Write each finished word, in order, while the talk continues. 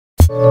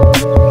Hello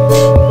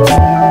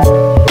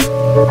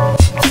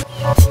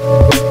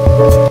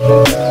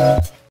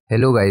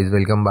guys,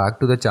 welcome back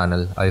to the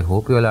channel. I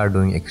hope you all are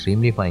doing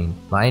extremely fine.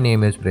 My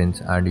name is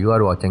Prince and you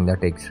are watching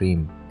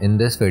TheTechStream. In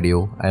this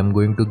video, I am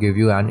going to give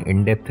you an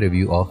in-depth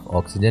review of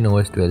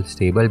oxygenos 12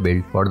 stable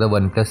build for the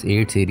OnePlus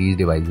 8 series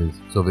devices.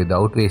 So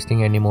without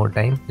wasting any more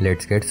time,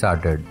 let's get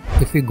started.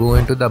 If we go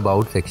into the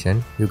about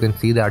section, you can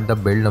see that the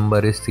build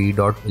number is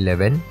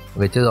C.11,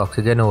 which is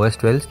oxygenos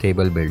 12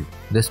 stable build.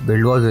 This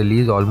build was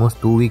released almost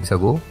 2 weeks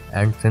ago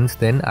and since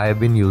then I have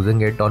been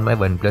using it on my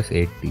OnePlus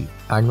 8T.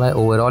 And my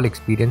overall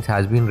experience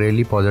has been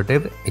really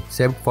positive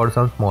except for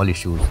some small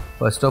issues.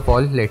 First of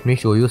all, let me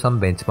show you some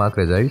benchmark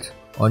results.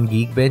 On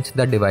Geekbench,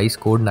 the device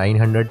scored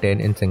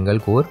 910 in single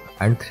core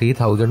and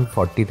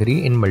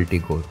 3043 in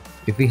multi-core.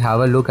 If we have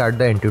a look at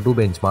the Antutu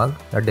benchmark,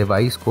 the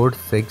device scored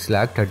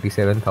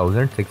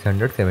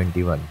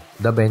 6,37,671.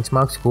 The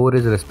benchmark score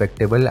is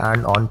respectable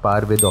and on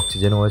par with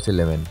oxygenos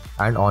 11.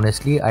 And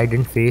honestly, I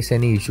didn't face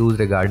any issues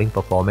regarding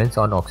performance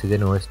on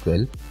oxygenos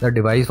 12. The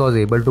device was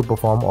able to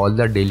perform all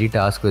the daily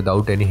tasks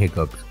without any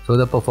hiccups. So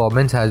the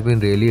performance has been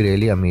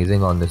really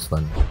amazing on this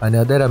one.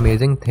 Another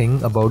amazing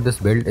thing about this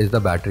build is the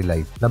battery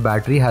life. The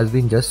battery has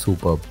been just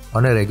superb.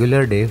 On a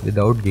regular day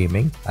without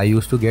gaming, I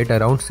used to get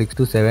around 6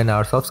 to 7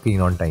 hours of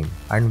screen on time.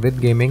 And with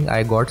gaming,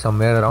 I got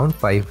somewhere around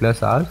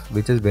 5+ hours,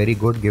 which is very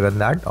good given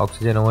that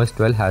oxygenos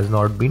 12 has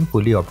not been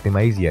fully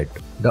optimized yet.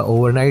 The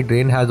overnight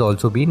drain has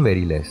also been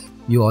very less.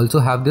 You also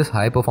have this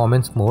high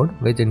performance mode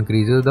which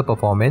increases the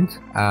performance,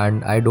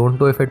 and I don't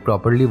know if it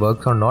properly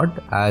works or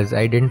not as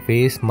I didn't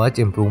face much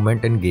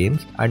improvement in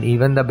games, and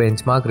even the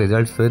benchmark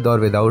results with or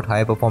without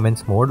high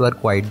performance mode were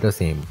quite the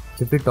same.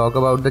 If we talk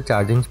about the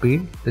charging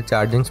speed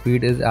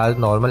is as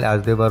normal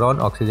as they were on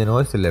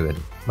oxygenos 11.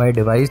 My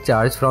device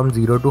charged from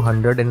 0 to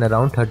 100 in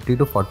around 30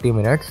 to 40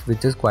 minutes,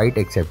 which is quite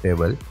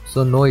acceptable.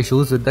 So no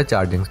issues with the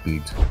charging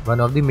speeds. One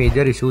of the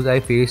major issues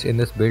I faced in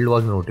this build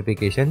was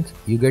notifications.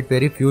 You get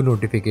very few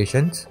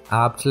notifications.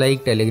 Apps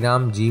like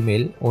Telegram,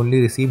 Gmail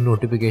only receive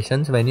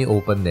notifications when you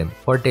open them.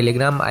 For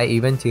Telegram, I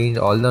even changed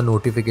all the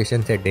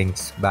notification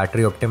settings,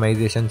 battery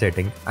optimization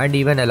settings, and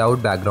even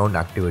allowed background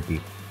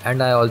activity.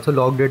 And I also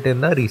logged it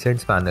in the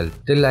recents panel.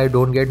 Still I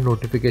don't get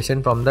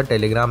notification from the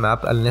Telegram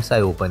app unless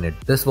I open it.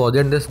 This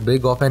wasn't this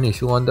big of an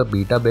issue on the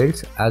beta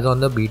builds, as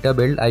on the beta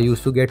build I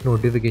used to get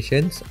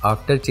notifications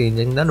after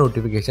changing the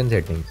notification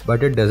settings.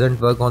 But it doesn't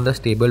work on the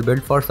stable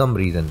build for some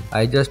reason.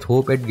 I just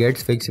hope it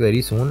gets fixed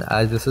very soon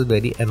as this is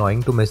very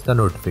annoying to miss the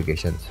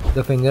notifications.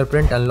 The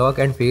fingerprint unlock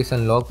and face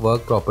unlock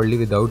work properly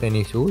without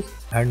any issues,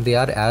 and they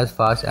are as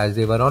fast as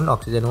they were on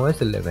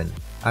oxygenos 11.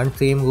 And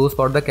same goes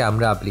for the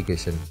camera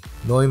application.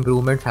 No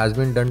improvement has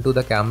been done to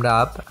the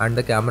camera app and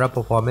the camera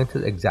performance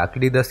is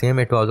exactly the same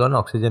it was on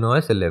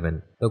oxygenos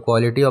 11. The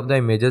quality of the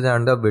images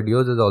and the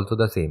videos is also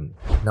the same.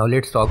 Now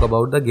let's talk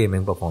about the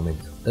gaming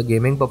performance. The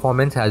gaming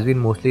performance has been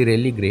mostly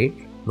really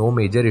great. No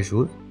major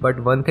issues, but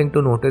one thing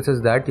to notice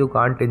is that you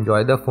can't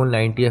enjoy the full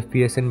 90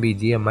 FPS in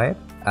BGMI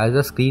as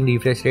the screen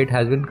refresh rate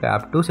has been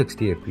capped to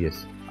 60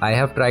 FPS. I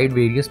have tried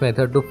various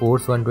methods to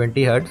force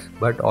 120Hz,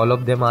 but all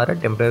of them are a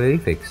temporary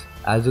fix.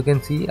 As you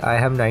can see, I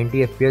have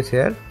 90 FPS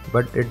here,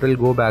 but it will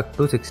go back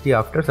to 60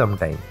 after some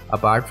time.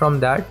 Apart from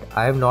that,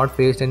 I have not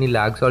faced any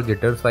lags or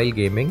jitters while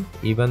gaming,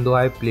 even though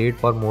I played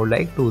for more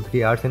like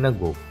 2-3 hours in a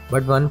go.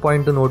 But one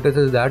point to notice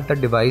is that the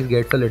device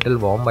gets a little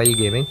warm while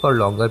gaming for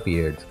longer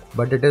periods,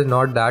 but it is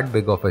not that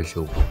big of an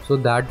issue. So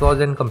that was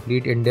a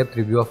complete in-depth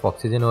review of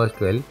oxygenos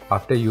 12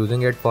 after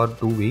using it for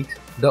 2 weeks.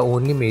 The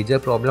only major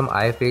problem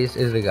I faced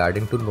is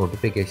regarding to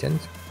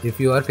notifications. If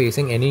you are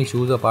facing any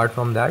issues apart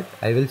from that,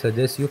 I will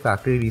suggest you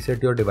factory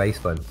reset your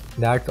device once.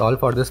 That's all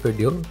for this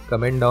video.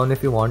 Comment down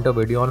if you want a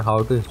video on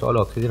how to install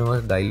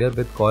oxygenos dialer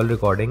with call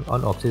recording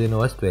on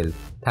oxygenos 12.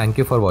 Thank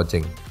you for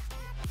watching.